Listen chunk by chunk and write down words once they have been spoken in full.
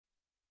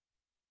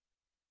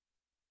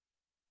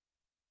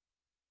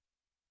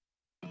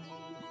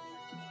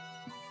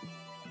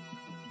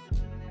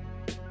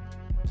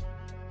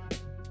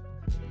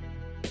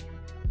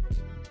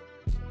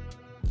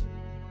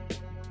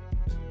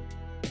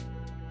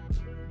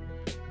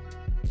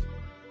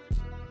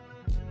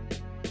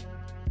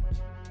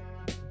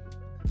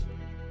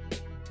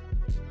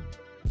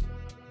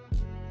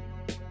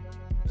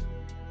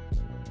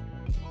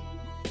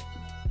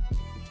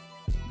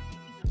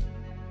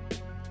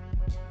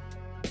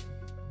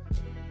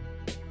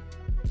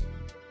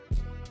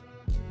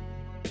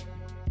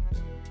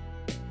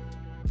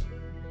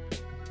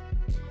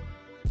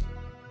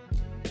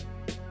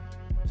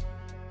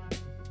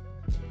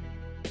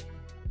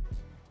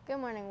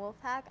morning,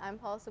 Wolfpack. I'm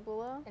Paul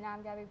Cebulo. And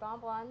I'm Gabby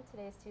Bonbon.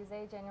 Today is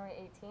Tuesday, January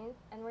 18th,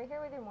 and we're here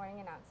with your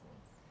morning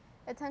announcements.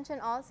 Attention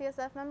all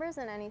CSF members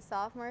and any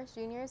sophomores,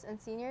 juniors, and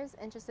seniors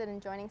interested in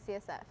joining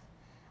CSF.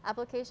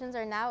 Applications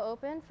are now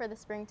open for the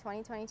spring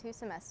 2022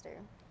 semester.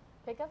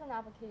 Pick up an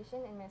application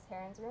in Ms.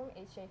 Heron's room,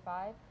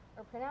 HJ5,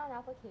 or print out an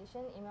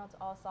application emailed to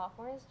all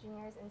sophomores,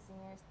 juniors, and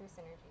seniors through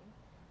Synergy.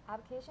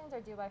 Applications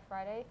are due by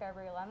Friday,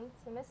 February 11th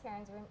to Ms.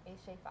 Heron's room,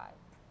 HJ5.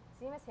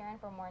 See Ms. Heron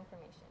for more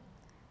information.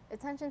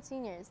 Attention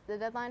seniors, the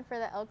deadline for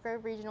the Elk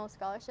Grove Regional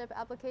Scholarship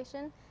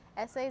application,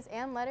 essays,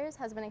 and letters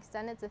has been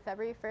extended to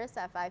February 1st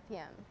at 5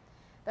 p.m.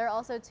 There are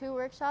also 2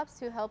 workshops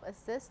to help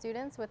assist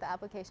students with the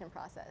application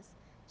process.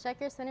 Check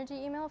your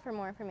Synergy email for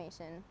more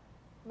information.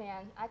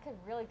 Man, I could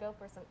really go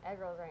for some egg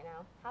rolls right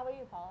now. How about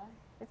you, Paula?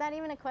 Is that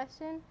even a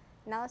question?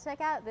 Now let's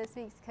check out this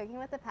week's Cooking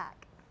with the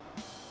Pack.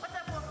 What's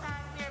up,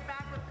 Wolfpack? We are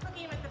back with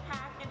Cooking with the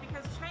Pack, and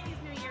because Chinese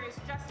New Year is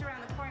just around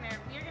the corner,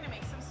 we are going to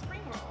make some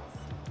spring rolls.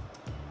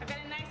 I've got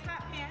a nice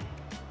hot pan.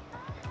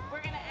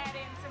 We're going to add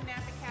in some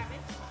Napa cabbage.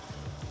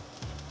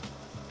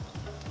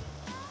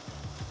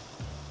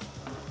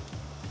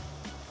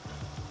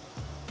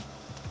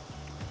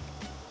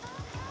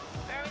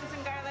 Throw in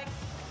some garlic,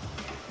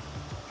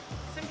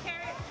 some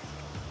carrots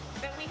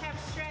that we have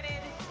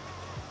shredded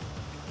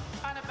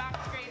on a box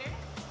grater,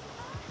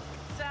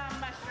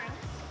 some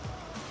mushrooms,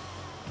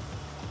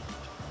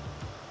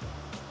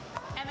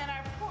 and then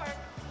our pork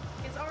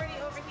is already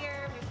over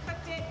here. We've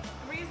cooked it,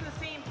 and we're using the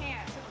same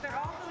pan. So if they're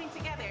all going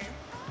together,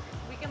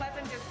 we can let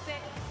them just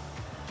sit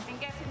and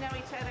get to know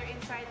each other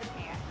inside the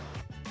pan.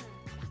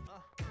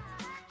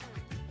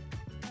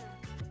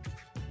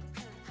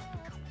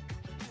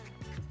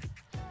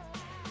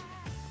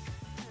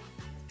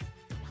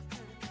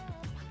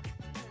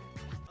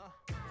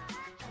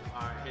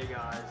 Alright, hey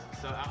guys,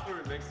 so after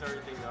we mix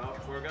everything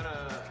up, we're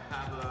gonna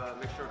have a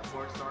mixture of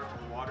cornstarch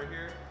and water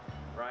here,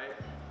 right?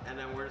 And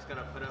then we're just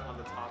gonna put it on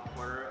the top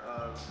corner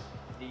of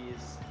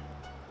these,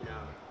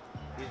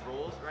 these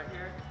rolls right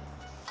here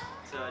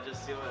to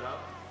just seal it up.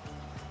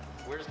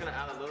 We're just gonna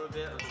add a little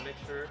bit of the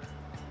mixture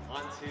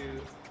onto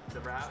the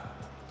wrap,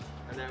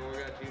 and then we're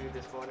gonna do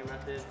this folding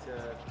method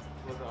to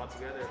close it all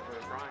together for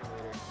frying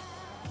later.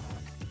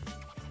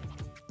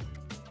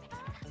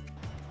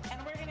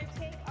 And we're gonna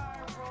take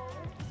our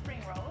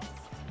spring rolls,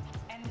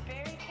 and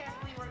very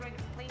carefully we're going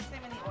to place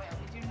them in the oil.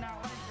 We do not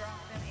want to drop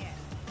them in.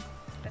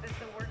 That is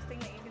the worst thing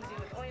that you can do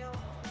with oil.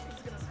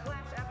 It's going to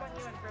splash up on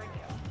you and burn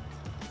you.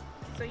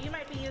 So you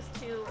might be used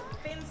to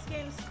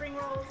thin-skinned spring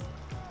rolls.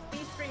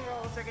 These spring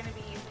rolls are going to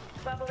be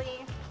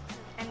bubbly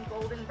and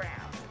golden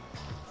brown.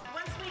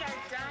 Once we are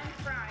done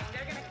frying,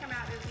 they're going to come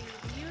out as these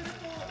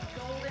beautiful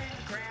golden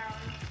brown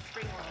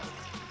spring rolls.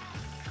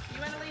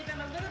 You want to leave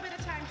them a little bit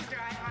of time to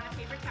dry on a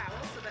paper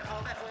towel so that all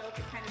that oil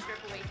can kind of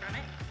drip away from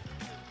it.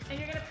 And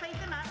you're going to plate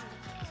them up,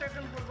 serve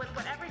them with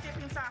whatever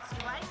dipping sauce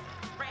you like.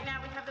 Right now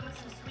we have them with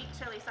some sweet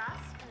chili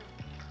sauce.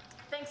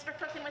 Thanks for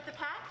cooking with the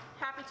pack.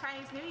 Happy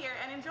Chinese New Year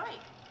and enjoy.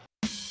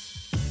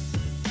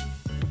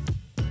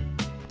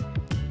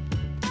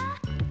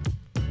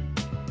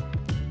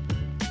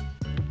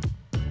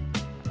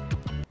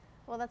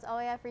 Well, that's all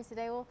we have for you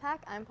today, Wolfpack.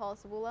 I'm Paul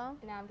Cebulo.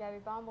 And I'm Gabby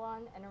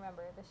Bonbon, and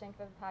remember, the strength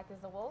of the pack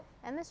is the wolf.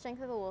 And the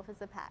strength of the wolf is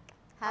the pack.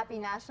 Happy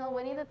National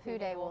Winnie the Pooh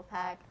Day,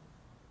 Wolfpack.